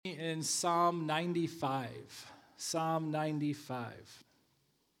in Psalm 95. Psalm 95.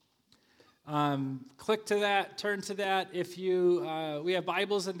 Click to that, turn to that. If you, we have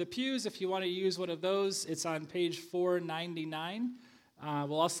Bibles in the pews. If you want to use one of those, it's on page 499.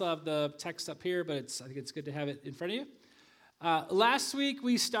 We'll also have the text up here, but I think it's good to have it in front of you. Last week,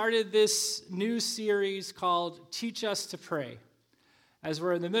 we started this new series called Teach Us to Pray. As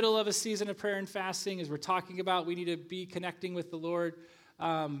we're in the middle of a season of prayer and fasting, as we're talking about we need to be connecting with the Lord,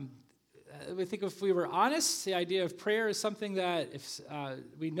 I think if we were honest, the idea of prayer is something that if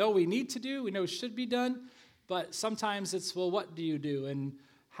we know we need to do, we know should be done, but sometimes it's, well, what do you do, and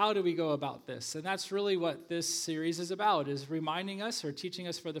how do we go about this? And that's really what this series is about, is reminding us or teaching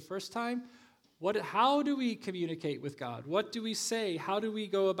us for the first time, how do we communicate with God? What do we say? How do we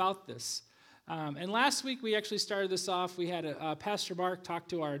go about this? And last week, we actually started this off. We had Pastor Mark talk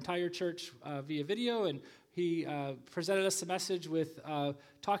to our entire church via video, and he presented us a message with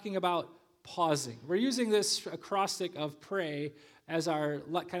talking about pausing. We're using this acrostic of pray as our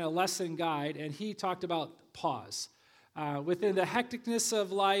kind of lesson guide, and he talked about pause. Within the hecticness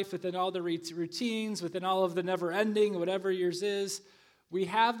of life, within all the routines, within all of the never-ending, whatever yours is, we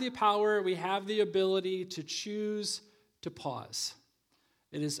have the power, we have the ability to choose to pause.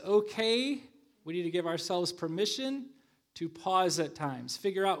 It is okay. We need to give ourselves permission to pause at times,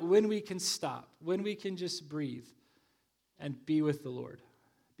 figure out when we can stop, when we can just breathe and be with the Lord,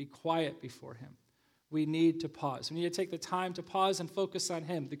 be quiet before Him. We need to pause. We need to take the time to pause and focus on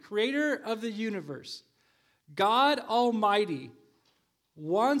Him, the creator of the universe. God Almighty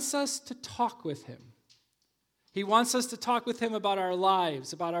wants us to talk with Him. He wants us to talk with Him about our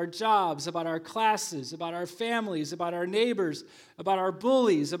lives, about our jobs, about our classes, about our families, about our neighbors, about our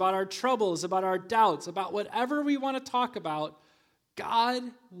bullies, about our troubles, about our doubts, about whatever we want to talk about. God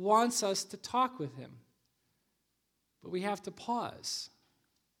wants us to talk with Him. But we have to pause.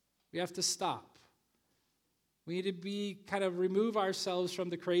 We have to stop. We need to remove ourselves from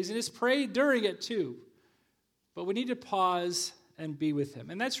the craziness. Pray during it too. But we need to pause and be with Him.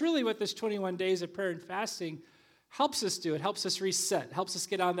 And that's really what this 21 days of prayer and fasting helps us do. It helps us reset, helps us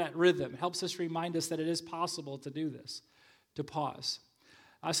get on that rhythm, helps us remind us that it is possible to do this, to pause.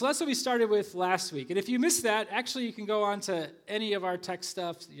 So that's what we started with last week. And if you missed that, actually you can go on to any of our tech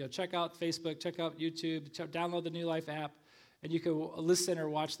stuff, check out Facebook, check out YouTube, download the New Life app, and you can listen or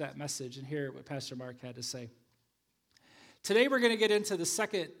watch that message and hear what Pastor Mark had to say. Today we're going to get into the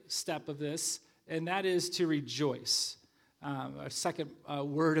second step of this, and that is to rejoice. Our second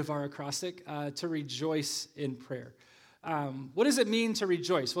word of our acrostic, to rejoice in prayer. What does it mean to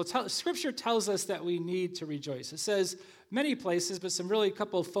rejoice? Well, Scripture tells us that we need to rejoice. It says many places, but some really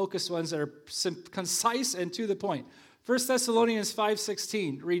couple of focused ones that are concise and to the point. 1 Thessalonians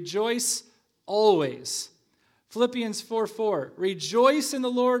 5:16, rejoice always. Philippians 4:4, rejoice in the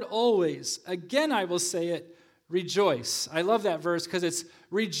Lord always. Again, I will say it, rejoice. I love that verse because it's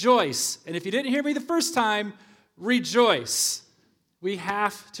rejoice. And if you didn't hear me the first time, rejoice. We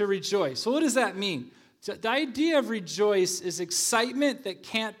have to rejoice. So what does that mean? The idea of rejoice is excitement that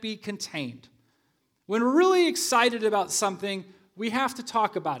can't be contained. When we're really excited about something, we have to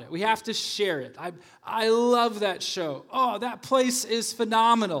talk about it. We have to share it. I love that show. Oh, that place is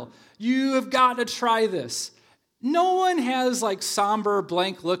phenomenal. You have got to try this. No one has somber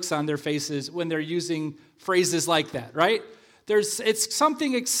blank looks on their faces when they're using phrases like that, right? It's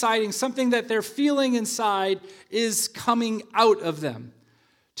something exciting, something that they're feeling inside is coming out of them.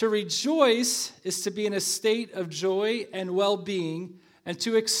 To rejoice is to be in a state of joy and well-being and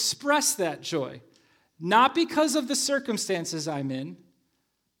to express that joy, not because of the circumstances I'm in,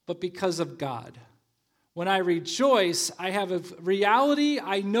 but because of God. When I rejoice, I have a reality,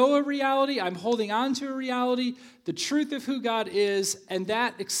 I know a reality, I'm holding on to a reality, the truth of who God is, and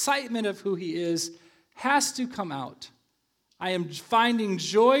that excitement of who He is has to come out. I am finding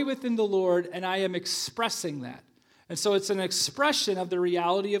joy within the Lord, and I am expressing that. And so it's an expression of the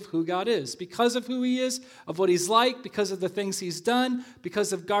reality of who God is. Because of who He is, of what He's like, because of the things He's done,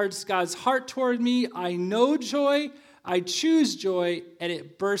 because of God's heart toward me, I know joy, I choose joy, and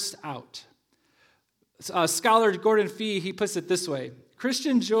it bursts out. Scholar Gordon Fee, he puts it this way,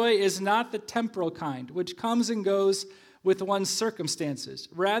 Christian joy is not the temporal kind, which comes and goes with one's circumstances.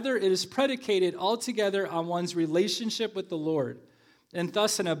 Rather, it is predicated altogether on one's relationship with the Lord, and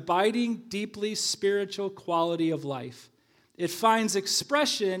thus an abiding, deeply spiritual quality of life. It finds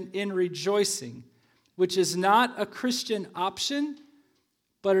expression in rejoicing, which is not a Christian option,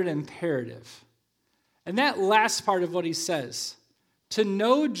 but an imperative. And that last part of what he says, to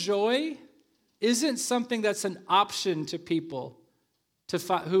know joy isn't something that's an option to people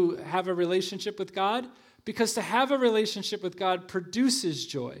who have a relationship with God, because to have a relationship with God produces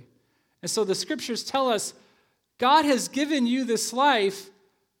joy. And so the scriptures tell us, God has given you this life,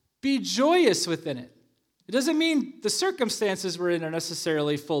 be joyous within it. It doesn't mean the circumstances we're in are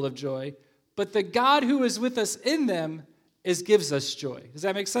necessarily full of joy, but the God who is with us in them gives us joy. Does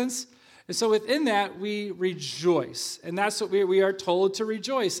that make sense? And so within that, we rejoice. And that's what we are told to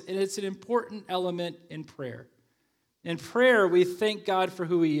rejoice. And it's an important element in prayer. In prayer, we thank God for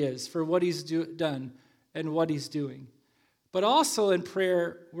who he is, for what he's done and what he's doing. But also in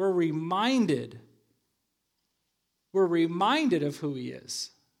prayer, we're reminded of who he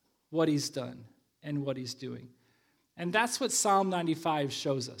is, what he's done, and what he's doing. And that's what Psalm 95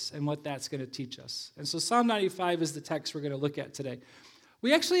 shows us and what that's going to teach us. And so Psalm 95 is the text we're going to look at today.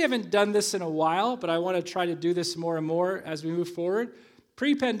 We actually haven't done this in a while, but I want to try to do this more and more as we move forward.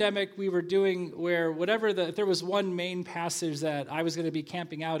 Pre-pandemic, we were doing where if there was one main passage that I was going to be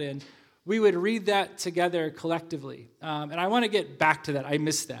camping out in, we would read that together collectively. And I want to get back to that. I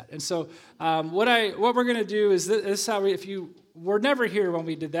missed that. And so what we're going to do is this is how if you were never here when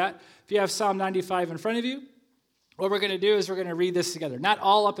we did that, if you have Psalm 95 in front of you, what we're going to do is we're going to read this together. Not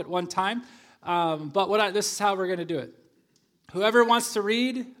all up at one time, but this is how we're going to do it. Whoever wants to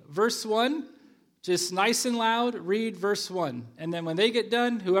read verse 1, just nice and loud, read verse 1. And then when they get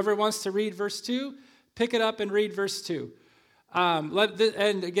done, whoever wants to read verse 2, pick it up and read verse 2.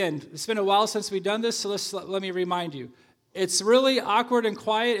 And again, it's been a while since we've done this, so let me remind you. It's really awkward and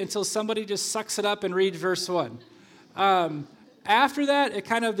quiet until somebody just sucks it up and reads verse 1. After that,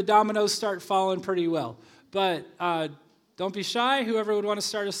 the dominoes start falling pretty well. But don't be shy. Whoever would want to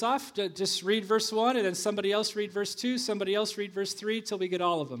start us off, just read verse 1, and then somebody else read verse 2, somebody else read verse 3, till we get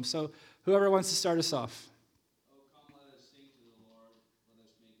all of them. So whoever wants to start us off. Oh, come, let us sing to the Lord. Let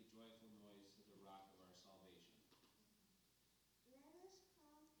us make a joyful noise to the rock of our salvation. Let us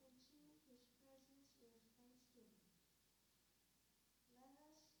come into his presence with thanksgiving. Let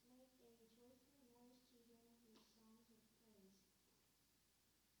us make a joyful noise to him with songs of praise.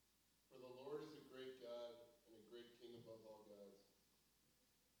 For the Lord is a great God and a great King above all gods.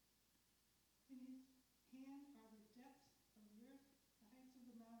 In his hand are the depths of the earth, the heights of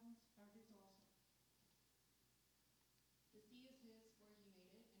the mountains are his also. The sea is his, for he made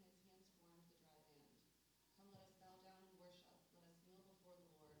it, and his hands formed the dry land. Come, let us bow down and worship. Let us kneel before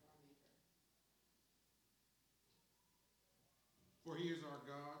the Lord, our Maker. For he is our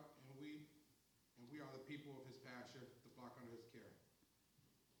God, and we are the people of his pasture, the flock under his care.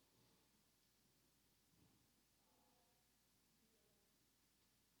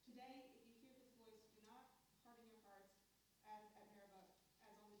 Today, if you hear his voice, do not harden your hearts as at Meribah,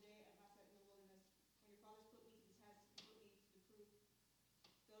 as on the day of Massah in the wilderness, when your fathers put me to the test and put me to the proof,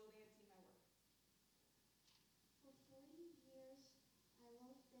 though they had seen my work. For 40 years I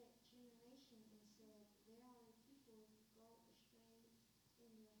looked at generation and said, there are a people who go astray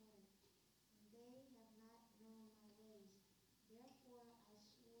in their heart, and they have not known my ways. Therefore I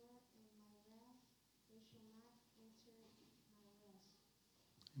swore in my wrath, they shall not enter my rest.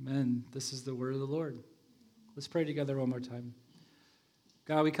 Amen. This is the word of the Lord. Let's pray together one more time.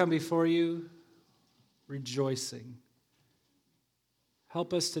 God, we come before you rejoicing.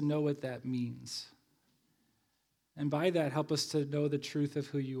 Help us to know what that means. And by that, help us to know the truth of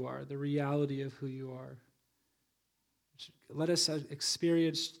who you are, the reality of who you are. Let us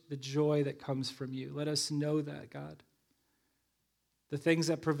experience the joy that comes from you. Let us know that, God. The things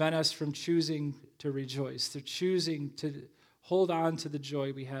that prevent us from choosing to rejoice, to choosing to hold on to the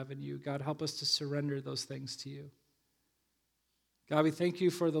joy we have in you. God, help us to surrender those things to you. God, we thank you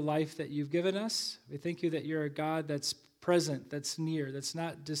for the life that you've given us. We thank you that you're a God that's present, that's near, that's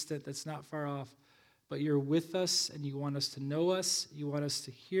not distant, that's not far off, but you're with us and you want us to know us, you want us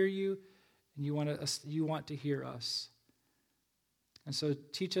to hear you, and you want to hear us. And so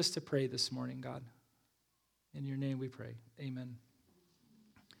teach us to pray this morning, God. In your name we pray. Amen.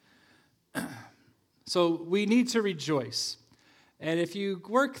 So we need to rejoice. And if you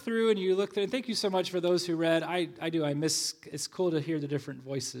work through and you look through, and thank you so much for those who read. I miss, it's cool to hear the different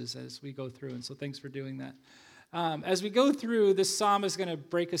voices as we go through, and so thanks for doing that. As we go through, this psalm is going to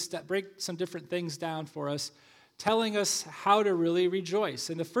break some different things down for us, telling us how to really rejoice.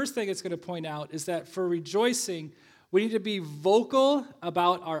 And the first thing it's going to point out is that for rejoicing, we need to be vocal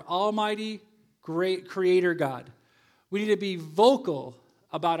about our almighty, great Creator God. We need to be vocal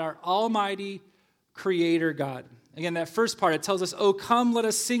about our almighty Creator God. Again, that first part, it tells us, oh, come, let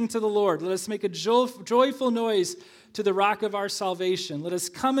us sing to the Lord. Let us make a joyful noise to the rock of our salvation. Let us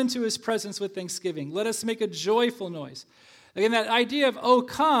come into his presence with thanksgiving. Let us make a joyful noise. Again, that idea of, oh,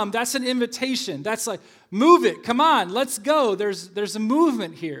 come, that's an invitation. That's like, move it, come on, let's go. There's a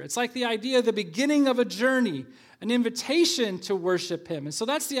movement here. It's like the idea of the beginning of a journey, an invitation to worship him. And so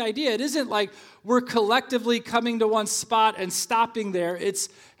that's the idea. It isn't like we're collectively coming to one spot and stopping there. It's,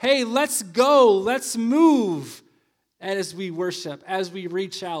 hey, let's go, let's move as we worship, as we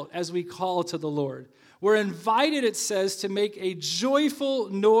reach out, as we call to the Lord. We're invited, it says, to make a joyful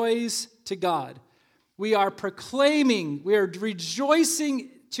noise to God. We are proclaiming, we are rejoicing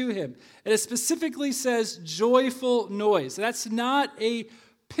to him. And it specifically says joyful noise. That's not a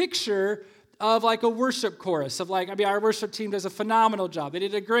picture of like a worship chorus, of like, our worship team does a phenomenal job. They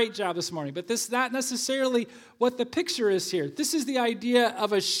did a great job this morning. But this is not necessarily what the picture is here. This is the idea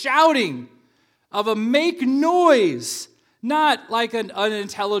of a shouting, of a make noise, not like an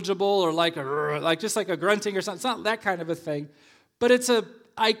unintelligible or like just like a grunting or something. It's not that kind of a thing. But it's a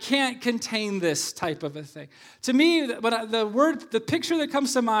I can't contain this type of a thing. To me, the picture that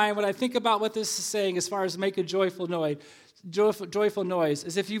comes to mind when I think about what this is saying as far as make a joyful noise,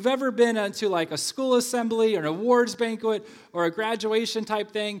 is if you've ever been into like a school assembly or an awards banquet or a graduation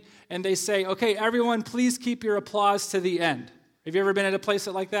type thing, and they say, okay, everyone, please keep your applause to the end. Have you ever been at a place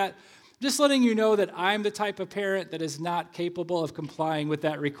like that? Just letting you know that I'm the type of parent that is not capable of complying with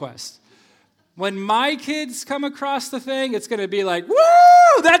that request. When my kids come across the thing, it's going to be like,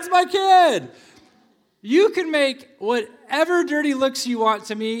 woo, that's my kid. You can make whatever dirty looks you want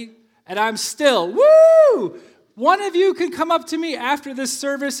to me, and I'm still, woo. One of you can come up to me after this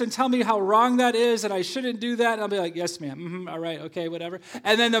service and tell me how wrong that is, and I shouldn't do that, and I'll be like, yes, ma'am, all right, okay, whatever.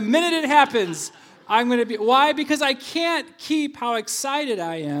 And then the minute it happens, I'm going to be, why? Because I can't keep how excited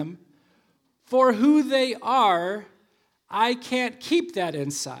I am for who they are. I can't keep that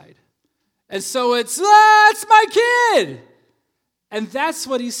inside. And so it's my kid. And that's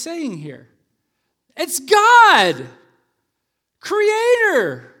what he's saying here. It's God,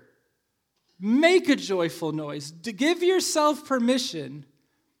 Creator. Make a joyful noise. To give yourself permission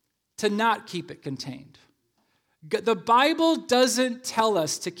to not keep it contained. The Bible doesn't tell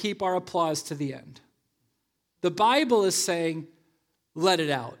us to keep our applause to the end. The Bible is saying, let it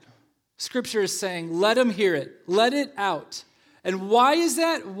out. Scripture is saying, let them hear it. Let it out. And why is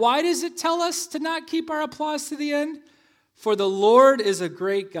that? Why does it tell us to not keep our applause to the end? For the Lord is a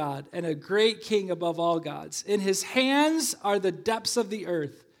great God and a great King above all gods. In his hands are the depths of the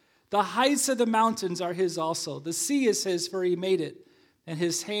earth. The heights of the mountains are his also. The sea is his, for he made it, and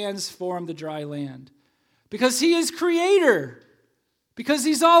his hands formed the dry land. Because he is creator, because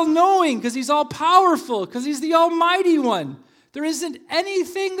he's all-knowing, because he's all-powerful, because he's the almighty one. There isn't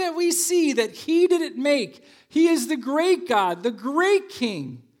anything that we see that he didn't make. He is the great God, the great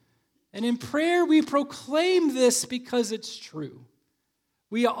King. And in prayer, we proclaim this because it's true.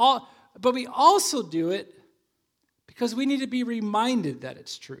 But we also do it because we need to be reminded that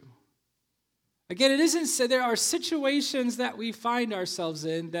it's true. Again, it isn't said there are situations that we find ourselves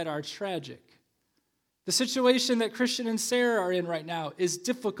in that are tragic. The situation that Christian and Sarah are in right now is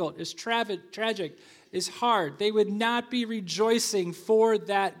difficult, is tragic, is hard. They would not be rejoicing for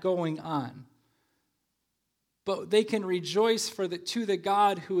that going on. But they can rejoice to the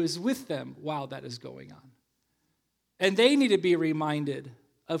God who is with them while that is going on. And they need to be reminded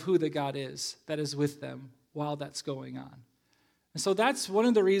of who the God is that is with them while that's going on. And so that's one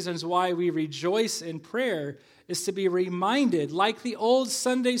of the reasons why we rejoice in prayer, is to be reminded, like the old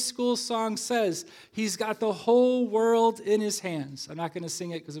Sunday school song says, he's got the whole world in his hands. I'm not going to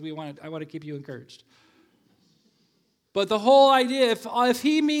sing it because I want to keep you encouraged. But the whole idea, if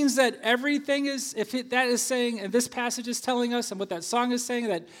he means that everything is, that is saying, and this passage is telling us, and what that song is saying,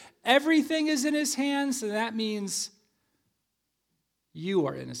 that everything is in his hands, then that means you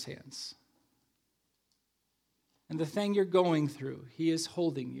are in his hands. And the thing you're going through, he is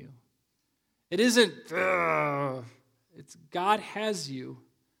holding you. It isn't, it's God has you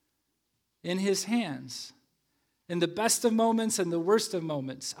in his hands. In the best of moments and the worst of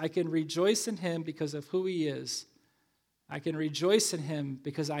moments, I can rejoice in him because of who he is. I can rejoice in him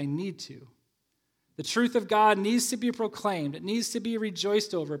because I need to. The truth of God needs to be proclaimed. It needs to be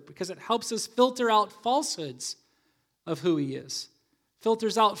rejoiced over because it helps us filter out falsehoods of who he is.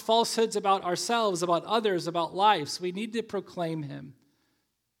 Filters out falsehoods about ourselves, about others, about life. So we need to proclaim him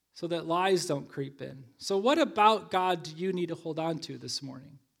so that lies don't creep in. So what about God do you need to hold on to this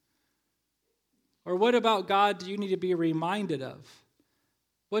morning? Or what about God do you need to be reminded of?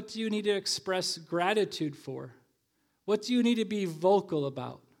 What do you need to express gratitude for? What do you need to be vocal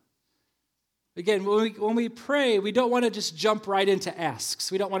about? Again, when we pray, we don't want to just jump right into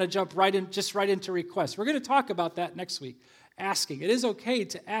asks. We don't want to jump right into requests. We're going to talk about that next week. Asking. It is okay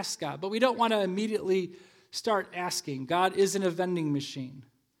to ask God, but we don't want to immediately start asking. God isn't a vending machine.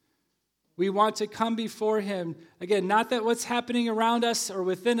 We want to come before him. Again, not that what's happening around us or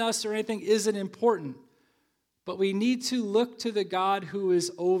within us or anything isn't important, but we need to look to the God who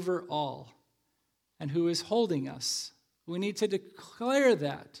is over all and who is holding us. We need to declare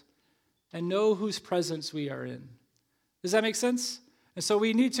that and know whose presence we are in. Does that make sense? And so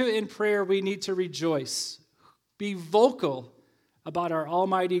we need to, in prayer, we need to rejoice. Be vocal about our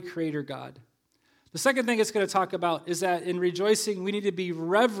almighty creator God. The second thing it's going to talk about is that in rejoicing, we need to be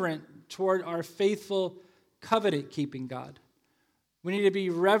reverent toward our faithful covenant-keeping God. We need to be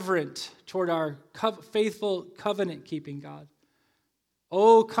reverent toward our faithful covenant-keeping God.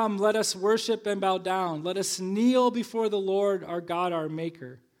 Oh, come, let us worship and bow down. Let us kneel before the Lord, our God, our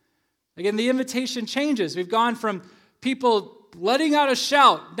Maker. Again, the invitation changes. We've gone from people letting out a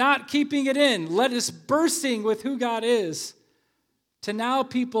shout, not keeping it in, let us bursting with who God is, to now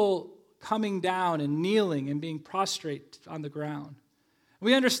people coming down and kneeling and being prostrate on the ground.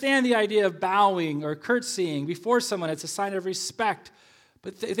 We understand the idea of bowing or curtsying before someone. It's a sign of respect.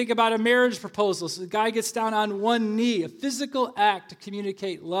 But think about a marriage proposal. So the guy gets down on one knee, a physical act to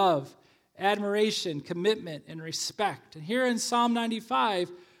communicate love, admiration, commitment, and respect. And here in Psalm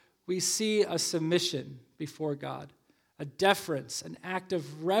 95, we see a submission before God, a deference, an act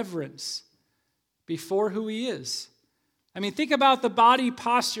of reverence before who he is. I mean, think about the body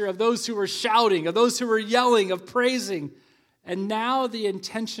posture of those who were shouting, of those who were yelling, of praising. And now the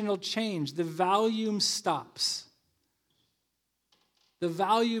intentional change, the volume stops. The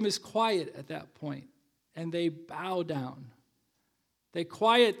volume is quiet at that point, and they bow down. They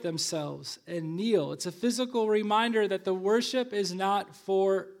quiet themselves and kneel. It's a physical reminder that the worship is not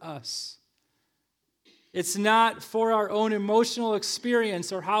for us. It's not for our own emotional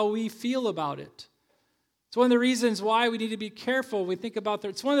experience or how we feel about it. It's one of the reasons why we need to be careful when we think about that.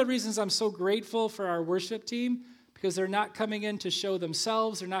 It's one of the reasons I'm so grateful for our worship team, because they're not coming in to show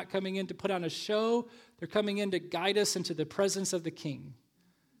themselves. They're not coming in to put on a show. They're coming in to guide us into the presence of the King.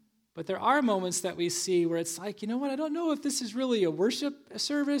 But there are moments that we see where it's like, you know what, I don't know if this is really a worship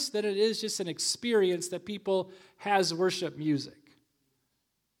service, that it is just an experience that people has worship music.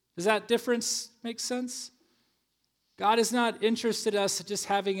 Does that difference make sense? God is not interested in us just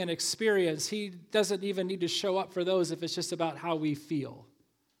having an experience. He doesn't even need to show up for those if it's just about how we feel.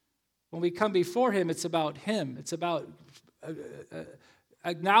 When we come before him, it's about him. It's about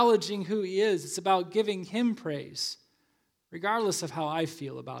acknowledging who he is. It's about giving him praise, regardless of how I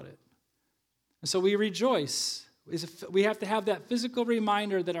feel about it. And so we rejoice. We have to have that physical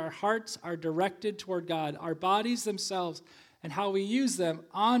reminder that our hearts are directed toward God. Our bodies themselves and how we use them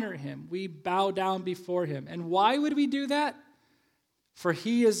honor him. We bow down before him. And why would we do that? For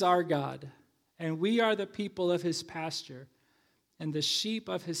he is our God, and we are the people of his pasture and the sheep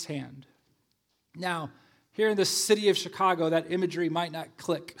of his hand. Now, here in the city of Chicago, that imagery might not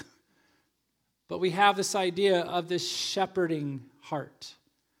click. But we have this idea of this shepherding heart,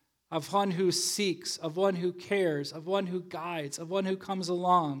 of one who seeks, of one who cares, of one who guides, of one who comes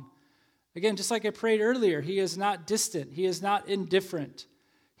along. Again, just like I prayed earlier, he is not distant. He is not indifferent.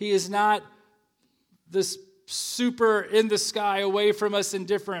 He is not this super in the sky, away from us,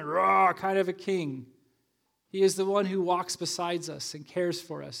 indifferent, raw kind of a king. He is the one who walks beside us and cares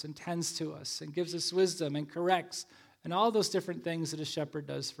for us and tends to us and gives us wisdom and corrects and all those different things that a shepherd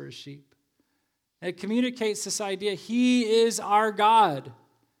does for his sheep. And it communicates this idea, he is our God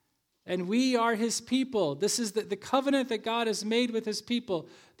and we are his people. This is the covenant that God has made with his people,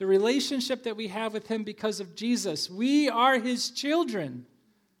 the relationship that we have with him because of Jesus. We are his children.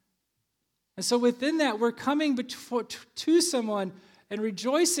 And so within that, we're coming to someone and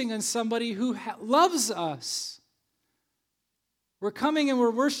rejoicing in somebody who loves us. We're coming and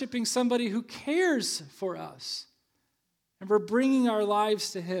we're worshiping somebody who cares for us. And we're bringing our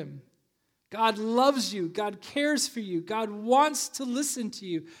lives to him. God loves you. God cares for you. God wants to listen to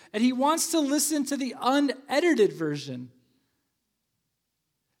you. And he wants to listen to the unedited version.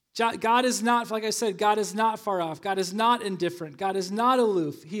 God is not, like I said, God is not far off. God is not indifferent. God is not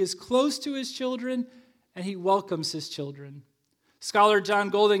aloof. He is close to his children, and he welcomes his children. Scholar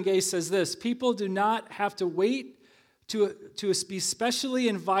John Goldingay says this, people do not have to wait to be specially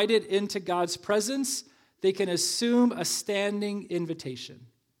invited into God's presence. They can assume a standing invitation.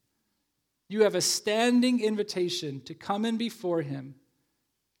 You have a standing invitation to come in before him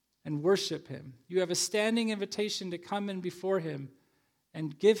and worship him. You have a standing invitation to come in before him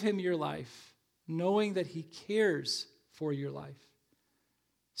and give him your life, knowing that he cares for your life.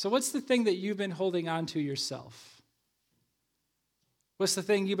 So what's the thing that you've been holding on to yourself? What's the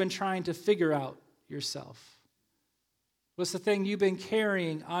thing you've been trying to figure out yourself? What's the thing you've been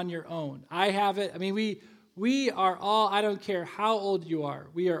carrying on your own? I have it. I mean, we are all, I don't care how old you are,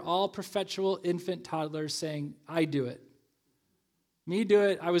 we are all perpetual infant toddlers saying, I do it. Me do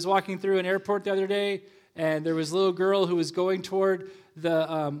it. I was walking through an airport the other day, and there was a little girl who was going toward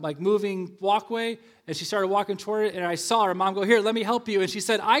the moving walkway, and she started walking toward it, and I saw her mom go, here, let me help you. And she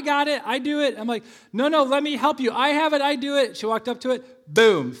said, I got it, I do it. I'm like, no, let me help you. I have it, I do it. She walked up to it,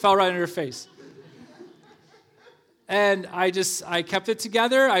 boom, fell right in her face. And I kept it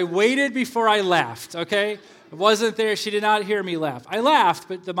together. I waited before I laughed, okay? It wasn't there. She did not hear me laugh. I laughed,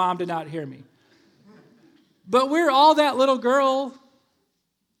 but the mom did not hear me. But we're all that little girl.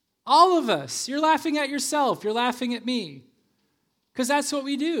 All of us. You're laughing at yourself. You're laughing at me. Because that's what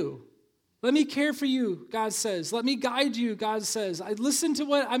we do. Let me care for you, God says. Let me guide you, God says. I listen to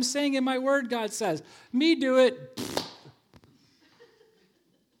what I'm saying in my word, God says. Me do it.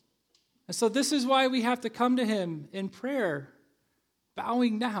 And so this is why we have to come to him in prayer,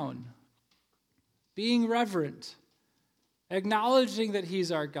 bowing down, being reverent, acknowledging that he's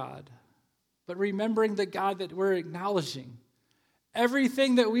our God, but remembering the God that we're acknowledging.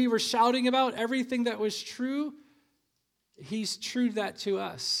 Everything that we were shouting about, everything that was true, he's true that to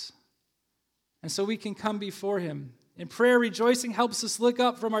us. And so we can come before him. In prayer, rejoicing helps us look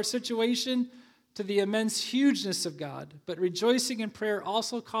up from our situation to the immense hugeness of God. But rejoicing in prayer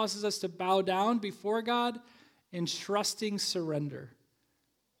also causes us to bow down before God in trusting surrender.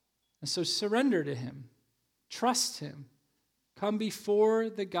 And so surrender to him. Trust him. Come before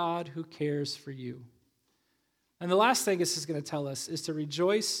the God who cares for you. And the last thing this is going to tell us is to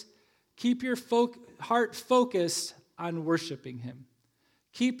rejoice. Keep your heart focused on worshiping him.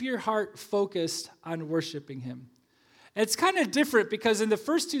 Keep your heart focused on worshiping him. And it's kind of different because in the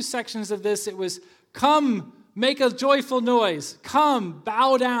first two sections of this, it was come, make a joyful noise. Come,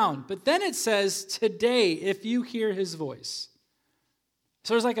 bow down. But then it says, today, if you hear his voice.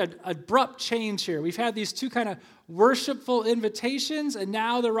 So there's like an abrupt change here. We've had these two kind of worshipful invitations, and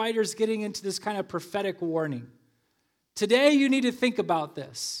now the writer's getting into this kind of prophetic warning. Today, you need to think about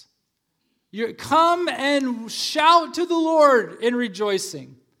this. Come and shout to the Lord in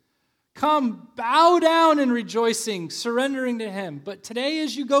rejoicing. Come, bow down in rejoicing, surrendering to him. But today,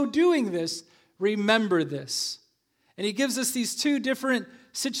 as you go doing this, remember this. And he gives us these two different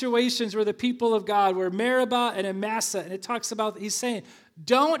situations where the people of God were Meribah and Amasa. And it talks about, he's saying,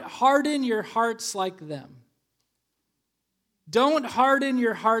 don't harden your hearts like them. Don't harden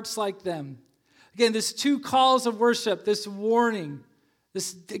your hearts like them. Again, this two calls of worship, this warning,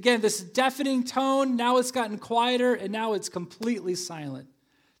 this deafening tone, now it's gotten quieter, and now it's completely silent.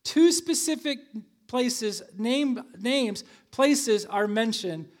 Two specific places, places are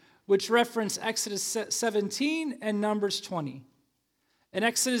mentioned, which reference Exodus 17 and Numbers 20. In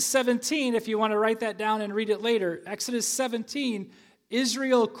Exodus 17, if you want to write that down and read it later, Exodus 17,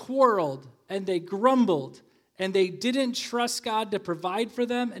 Israel quarreled, and they grumbled, and they didn't trust God to provide for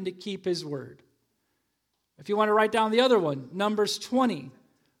them and to keep his word. If you want to write down the other one, Numbers 20,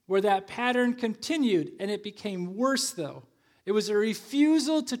 where that pattern continued, and it became worse, though. It was a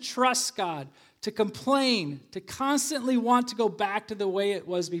refusal to trust God, to complain, to constantly want to go back to the way it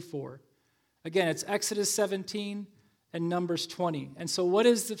was before. Again, it's Exodus 17 and Numbers 20. And so what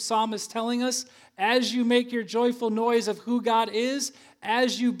is the psalmist telling us? As you make your joyful noise of who God is,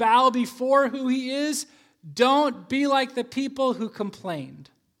 as you bow before who he is, don't be like the people who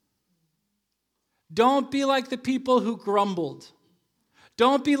complained. Don't be like the people who grumbled.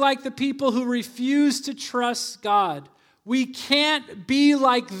 Don't be like the people who refused to trust God. We can't be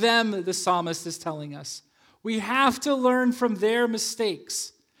like them, the psalmist is telling us. We have to learn from their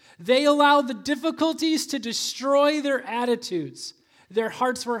mistakes. They allowed the difficulties to destroy their attitudes. Their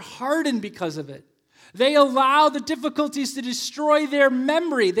hearts were hardened because of it. They allowed the difficulties to destroy their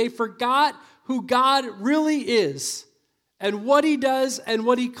memory. They forgot who God really is and what he does and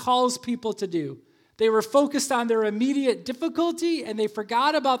what he calls people to do. They were focused on their immediate difficulty, and they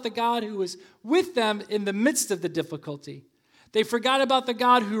forgot about the God who was with them in the midst of the difficulty. They forgot about the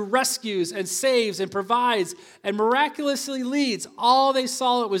God who rescues and saves and provides and miraculously leads. All they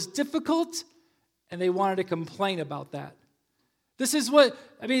saw, it was difficult, and they wanted to complain about that. This is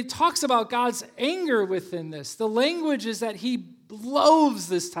it talks about God's anger within this. The language is that he loathes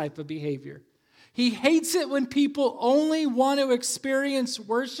this type of behavior. He hates it when people only want to experience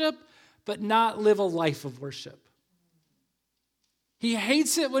worship but not live a life of worship. He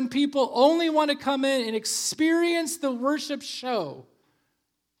hates it when people only want to come in and experience the worship show,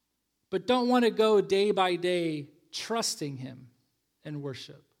 but don't want to go day by day trusting him in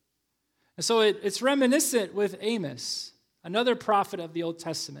worship. And so it's reminiscent with Amos, another prophet of the Old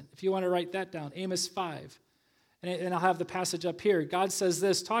Testament. If you want to write that down, Amos 5. And I'll have the passage up here. God says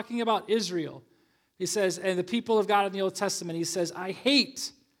this, talking about Israel. He says, and the people of God in the Old Testament, he says, I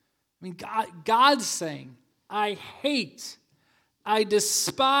hate. I mean, God's saying, I hate, I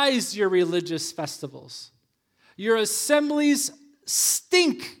despise your religious festivals. Your assemblies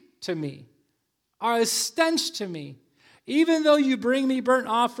stink to me, are a stench to me. Even though you bring me burnt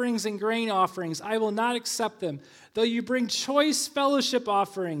offerings and grain offerings, I will not accept them. Though you bring choice fellowship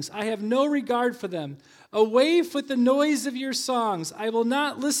offerings, I have no regard for them. Away with the noise of your songs. I will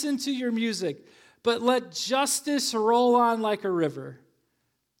not listen to your music, but let justice roll on like a river,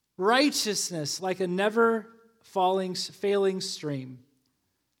 righteousness like a never failing stream.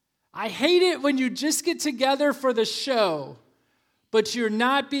 I hate it when you just get together for the show, but you're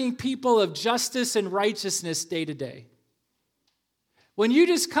not being people of justice and righteousness day to day. When you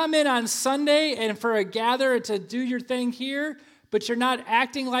just come in on Sunday and for a gather to do your thing here, but you're not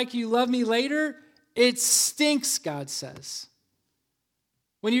acting like you love me later, it stinks, God says.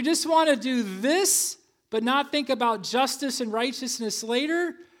 When you just want to do this, but not think about justice and righteousness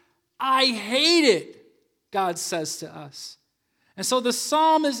later, I hate it, God says to us. And so the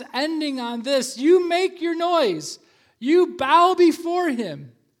psalm is ending on this. You make your noise. You bow before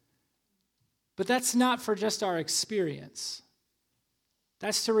him. But that's not for just our experience.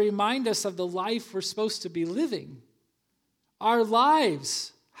 That's to remind us of the life we're supposed to be living. Our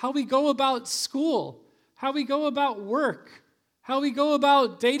lives, how we go about school, how we go about work, how we go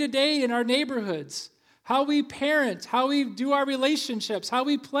about day-to-day in our neighborhoods, how we parent, how we do our relationships, how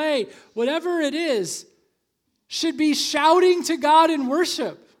we play, whatever it is, should be shouting to God in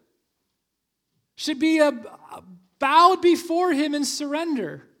worship, should be bowed before him in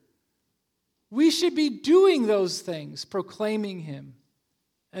surrender. We should be doing those things, proclaiming him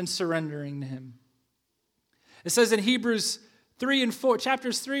and surrendering to him. It says in Hebrews 3 and 4,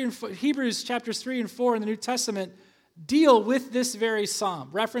 chapters 3 and 4, Hebrews chapters 3 and 4 in the New Testament deal with this very psalm.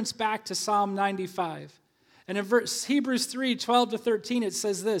 Reference back to Psalm 95. And in Hebrews 3, 12 to 13, it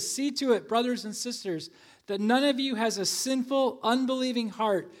says this, see to it, brothers and sisters, that none of you has a sinful, unbelieving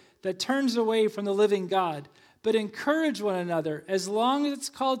heart that turns away from the living God, but encourage one another as long as it's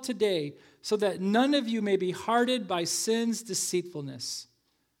called today, so that none of you may be hardened by sin's deceitfulness.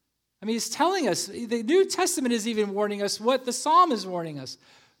 I mean, he's telling us, the New Testament is even warning us what the psalm is warning us.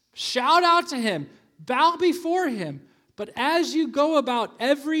 Shout out to him, bow before him, but as you go about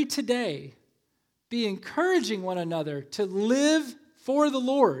every today, be encouraging one another to live for the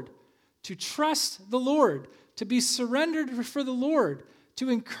Lord, to trust the Lord, to be surrendered for the Lord, to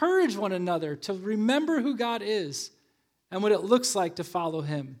encourage one another, to remember who God is and what it looks like to follow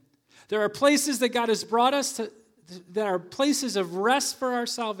him. There are places that God has brought us to that are places of rest for our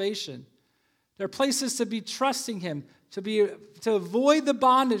salvation. There are places to be trusting him, to avoid the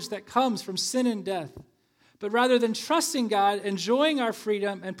bondage that comes from sin and death. But rather than trusting God, enjoying our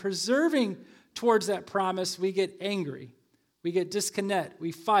freedom, and preserving towards that promise, we get angry. We get disconnect.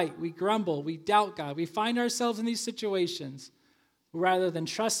 We fight. We grumble. We doubt God. We find ourselves in these situations. Rather than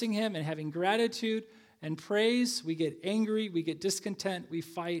trusting him and having gratitude and praise, we get angry. We get discontent. We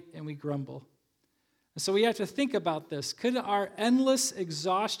fight and we grumble. And so we have to think about this. Could our endless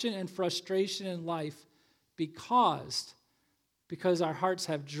exhaustion and frustration in life be caused because our hearts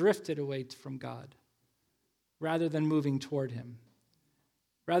have drifted away from God rather than moving toward him?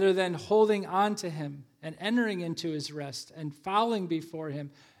 Rather than holding on to him and entering into his rest and falling before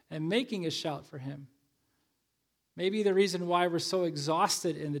him and making a shout for him? Maybe the reason why we're so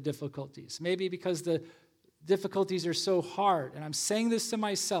exhausted in the difficulties, maybe because the difficulties are so hard, and I'm saying this to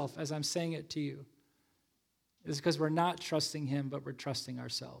myself as I'm saying it to you, is because we're not trusting him, but we're trusting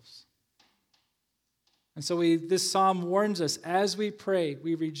ourselves. And so this psalm warns us, as we pray,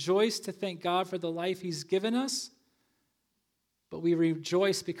 we rejoice to thank God for the life he's given us, but we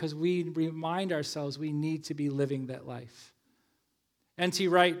rejoice because we remind ourselves we need to be living that life. N.T.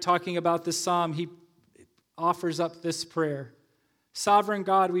 Wright, talking about this psalm, he offers up this prayer. Sovereign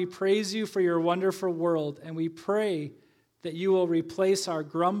God, we praise you for your wonderful world, and we pray that you will replace our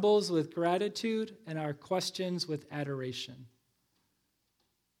grumbles with gratitude and our questions with adoration.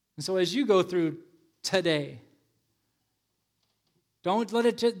 And so as you go through today, don't let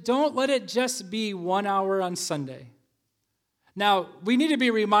it just be 1 hour on Sunday. Now, we need to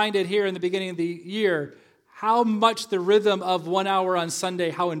be reminded here in the beginning of the year how much the rhythm of 1 hour on Sunday,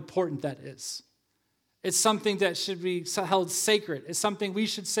 how important that is. It's something that should be held sacred. It's something we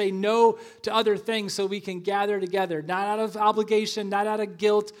should say no to other things so we can gather together, not out of obligation, not out of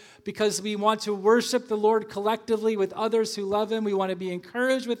guilt, because we want to worship the Lord collectively with others who love him. We want to be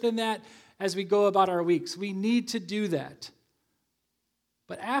encouraged within that as we go about our weeks. We need to do that.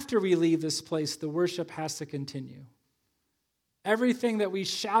 But after we leave this place, the worship has to continue. Everything that we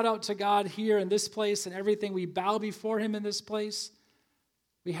shout out to God here in this place and everything we bow before him in this place,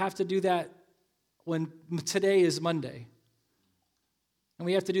 we have to do that when today is Monday. And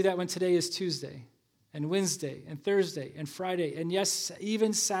we have to do that when today is Tuesday and Wednesday and Thursday and Friday. And yes,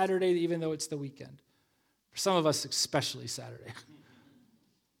 even Saturday, even though it's the weekend. For some of us, especially Saturday.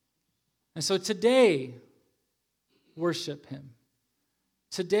 And so today, worship him.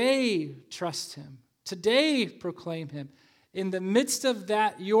 Today, trust him. Today, proclaim him. In the midst of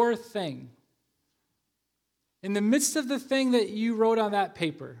that, your thing, in the midst of the thing that you wrote on that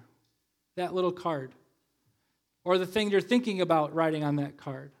paper, that little card, or the thing you're thinking about writing on that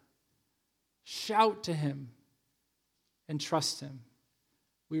card, shout to him and trust him.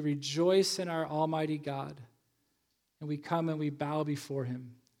 We rejoice in our Almighty God, and we come and we bow before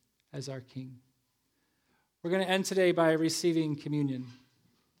him as our King. We're going to end today by receiving communion.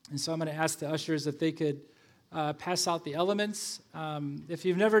 And so I'm going to ask the ushers if they could pass out the elements. If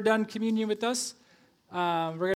you've never done communion with us, we're going